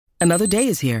Another day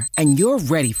is here, and you're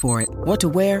ready for it. What to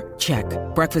wear? Check.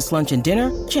 Breakfast, lunch, and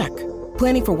dinner? Check.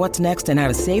 Planning for what's next and how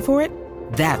to save for it?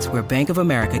 That's where Bank of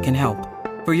America can help.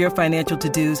 For your financial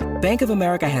to-dos, Bank of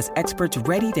America has experts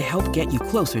ready to help get you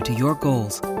closer to your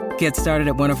goals. Get started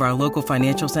at one of our local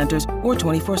financial centers or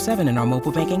 24/7 in our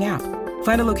mobile banking app.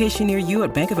 Find a location near you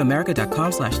at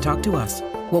bankofamerica.com/talktous.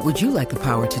 What would you like the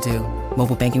power to do?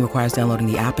 Mobile banking requires downloading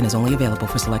the app and is only available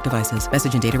for select devices.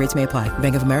 Message and data rates may apply.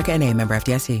 Bank of America N.A., member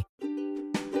FDIC.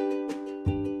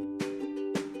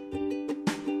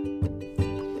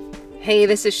 Hey,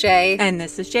 this is Shaye. And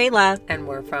this is Jayla. And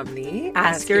we're from the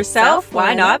Ask Yourself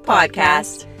Why Not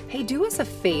podcast. Hey, do us a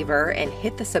favor and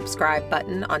hit the subscribe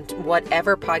button on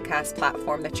whatever podcast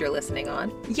platform that you're listening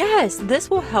on. Yes,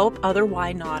 this will help other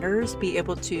Why Notters be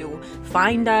able to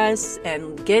find us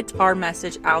and get our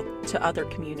message out to other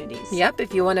communities. Yep,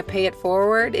 if you want to pay it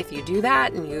forward, if you do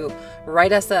that and you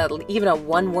write us even a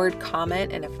one-word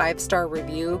comment and a 5-star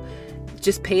review,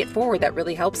 just pay it forward. That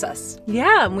really helps us.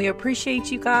 Yeah, and we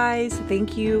appreciate you guys.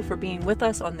 Thank you for being with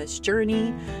us on this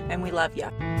journey, and we love you.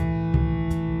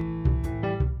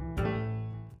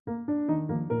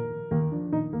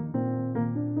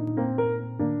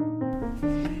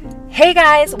 Hey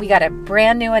guys, we got a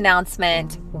brand new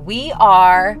announcement. We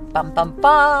are,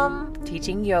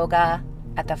 teaching yoga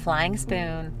at the Flying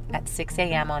Spoon at 6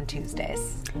 a.m. on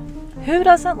Tuesdays. Who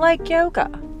doesn't like yoga?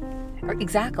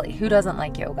 Exactly. Who doesn't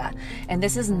like yoga? And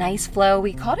this is nice flow.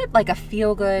 We called it like a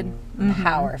feel-good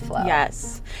power flow.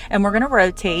 Yes. And we're going to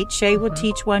rotate. Shaye will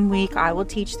teach one week. I will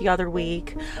teach the other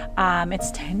week.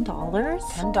 It's $10.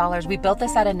 $10. We built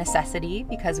this out of necessity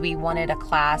because we wanted a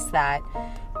class that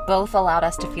both allowed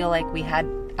us to feel like we had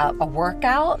a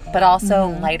workout, but also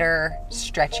lighter,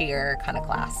 stretchier kind of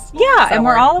class. Yeah, so and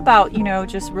we're all about,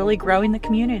 just really growing the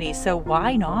community. So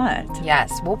why not?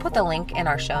 Yes, we'll put the link in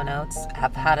our show notes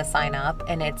of how to sign up,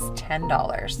 and it's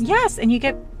 $10. Yes, and you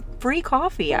get free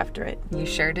coffee after it. You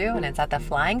sure do, and it's at the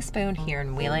Flying Spoon here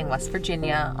in Wheeling, West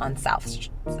Virginia, on South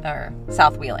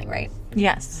Wheeling, right?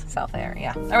 Yes. South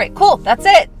area. All right, cool. That's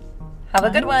it. Have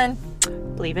a good one.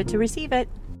 Believe it to receive it.